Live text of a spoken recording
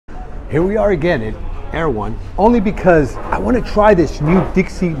Here we are again at Erewhon, only because I want to try this new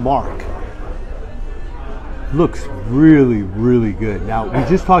Dixie Mark. Looks really, really good. Now, we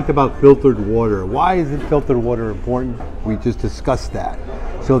just talked about filtered water. Why isn't filtered water important? We just discussed that.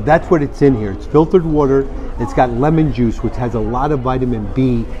 So that's what it's in here. It's filtered water. It's got lemon juice, which has a lot of vitamin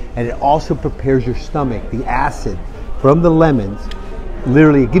B, and it also prepares your stomach. The acid from the lemons,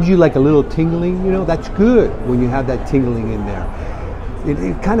 literally, it gives you like a little tingling. You know, that's good when you have that tingling in there.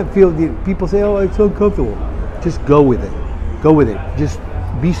 It kind of feels, people say, oh, it's uncomfortable. Just go with it. Go with it. Just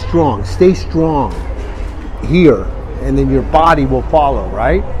be strong. Stay strong here, and then your body will follow,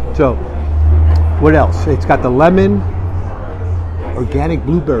 right? So, what else? It's got the lemon, organic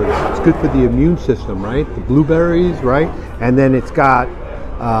blueberries. It's good for the immune system, right? The blueberries, right? And then it's got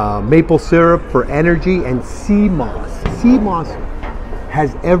maple syrup for energy and sea moss. Sea moss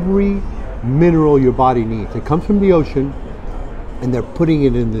has every mineral your body needs. It comes from the ocean, and they're putting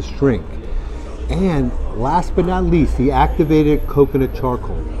it in this drink. And last but not least, the activated coconut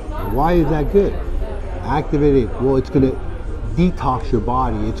charcoal. Why is that good? Activated, well, it's going to detox your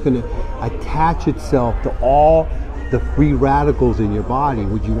body. It's going to attach itself to all the free radicals in your body,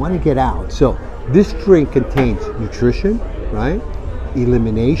 which you want to get out. So this drink contains nutrition, right?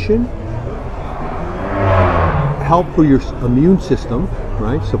 Elimination, help for your immune system,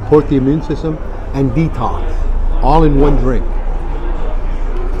 right? Support the immune system, and detox, all in one drink.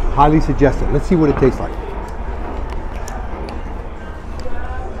 Highly suggested. Let's see what it tastes like.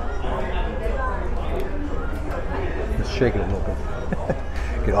 Let's shake it a little bit.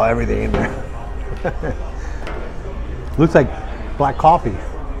 Get everything in there. Looks like black coffee.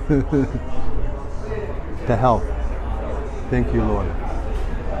 To health. Thank you, Lord.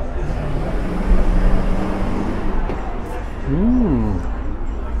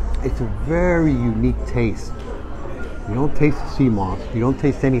 It's a very unique taste. You don't taste the sea moss. You don't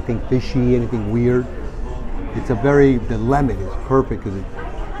taste anything fishy, anything weird. The lemon is perfect because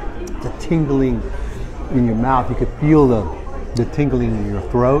it's a tingling in your mouth. You could feel the tingling in your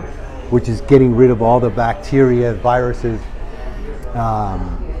throat, which is getting rid of all the bacteria, viruses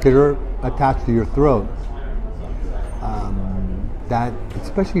that are attached to your throat. That,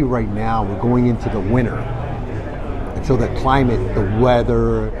 especially right now, we're going into the winter. And so the climate, the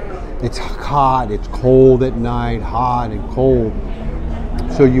weather, it's hot, it's cold at night, hot and cold.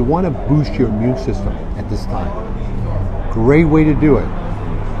 So you want to boost your immune system at this time. Great way to do it.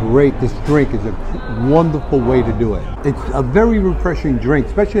 Great, this drink is a wonderful way to do it. It's a very refreshing drink,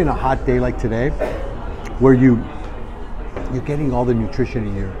 especially in a hot day like today, where you're getting all the nutrition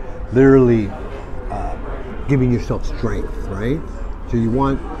and you're literally giving yourself strength, right? So you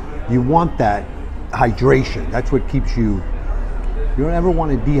want that hydration. That's what keeps you. You don't ever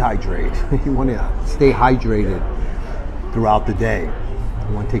want to dehydrate. You want to stay hydrated throughout the day.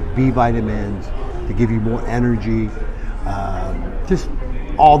 You want to take B vitamins to give you more energy. Just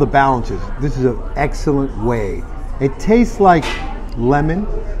all the balances. This is an excellent way. It tastes like lemon.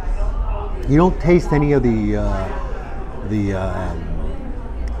 You don't taste any of the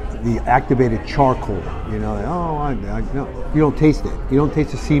activated charcoal. You know, no, you don't taste it. You don't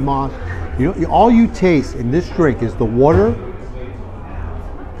taste the sea moss. All you taste in this drink is the water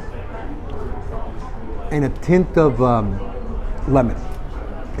and a tint of lemon.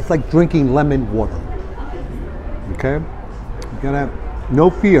 It's like drinking lemon water. Okay? You gotta, no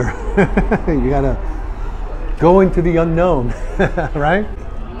fear. You gotta go into the unknown, right?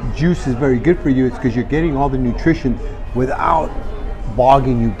 Juice is very good for you. It's because you're getting all the nutrition without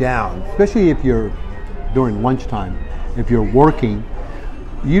bogging you down, especially if you're during lunchtime. If you're working,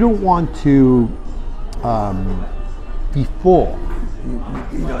 you don't want to be full.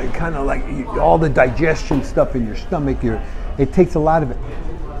 You know, it kind of like all the digestion stuff in your stomach. It takes a lot of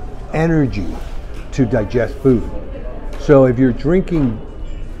energy to digest food. So if you're drinking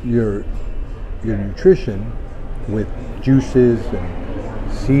your nutrition with juices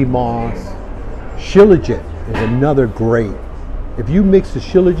and sea moss, shilajit is another great. If you mix the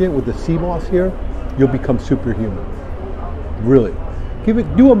shilajit with the sea moss here, you'll become superhuman. Really.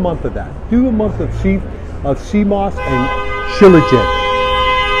 Do a month of that. Do a month of sea moss and shilajit.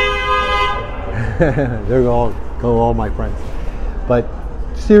 There go all my friends. But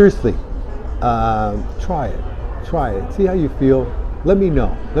seriously, try it. Try it. See how you feel. Let me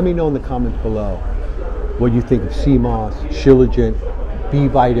know. Let me know in the comments below what you think of sea moss, shilajit, B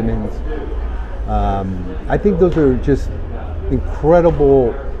vitamins. I think those are just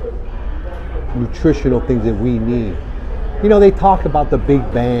incredible nutritional things that we need. You know, they talk about the Big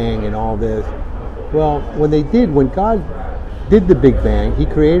Bang and all this. Well, when God did the Big Bang, He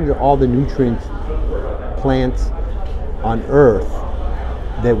created all the nutrients, plants on Earth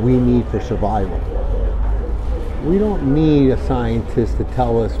that we need for survival. We don't need a scientist to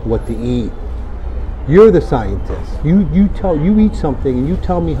tell us what to eat. You're the scientist. You eat something and you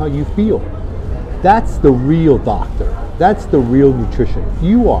tell me how you feel. That's the real doctor. That's the real nutrition.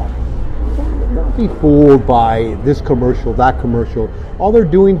 You are. Don't be fooled by this commercial, that commercial. All they're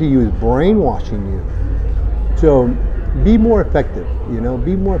doing to you is brainwashing you. So be more effective,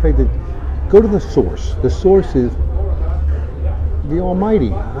 be more effective. Go to the source. The source is the Almighty,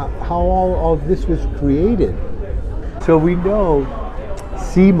 how all of this was created. So we know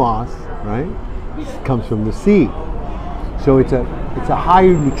sea moss, right, comes from the sea. So it's a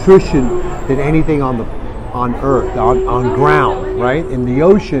higher nutrition than anything on earth, on ground, right? In the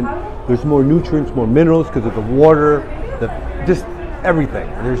ocean, there's more nutrients, more minerals because of the water, just everything.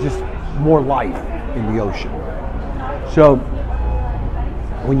 There's just more life in the ocean. So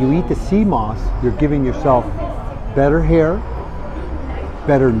when you eat the sea moss, you're giving yourself better hair,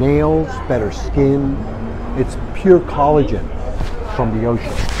 better nails, better skin. It's pure collagen from the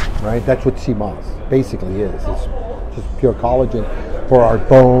ocean, right? That's what sea moss basically is. It's just pure collagen for our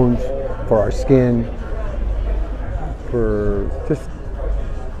bones, for our skin, for just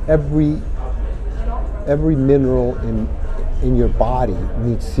every mineral in your body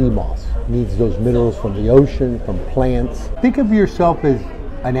needs sea moss, needs those minerals from the ocean, from plants. Think of yourself as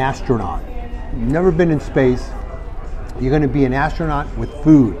an astronaut. You've never been in space. You're going to be an astronaut with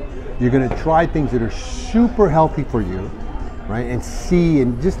food. You're going to try things that are super healthy for you, right? And see,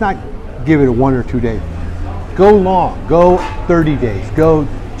 and just not give it a 1 or 2 days. Go long. Go 30 days. Go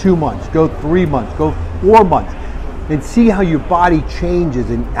 2 months. Go 3 months. Go 4 months. And see how your body changes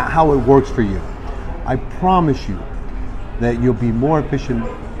and how it works for you. I promise you that you'll be more efficient,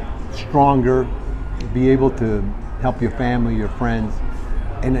 stronger, be able to help your family, your friends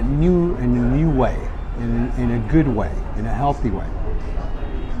in a new way, in a good way, in a healthy way.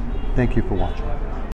 Thank you for watching.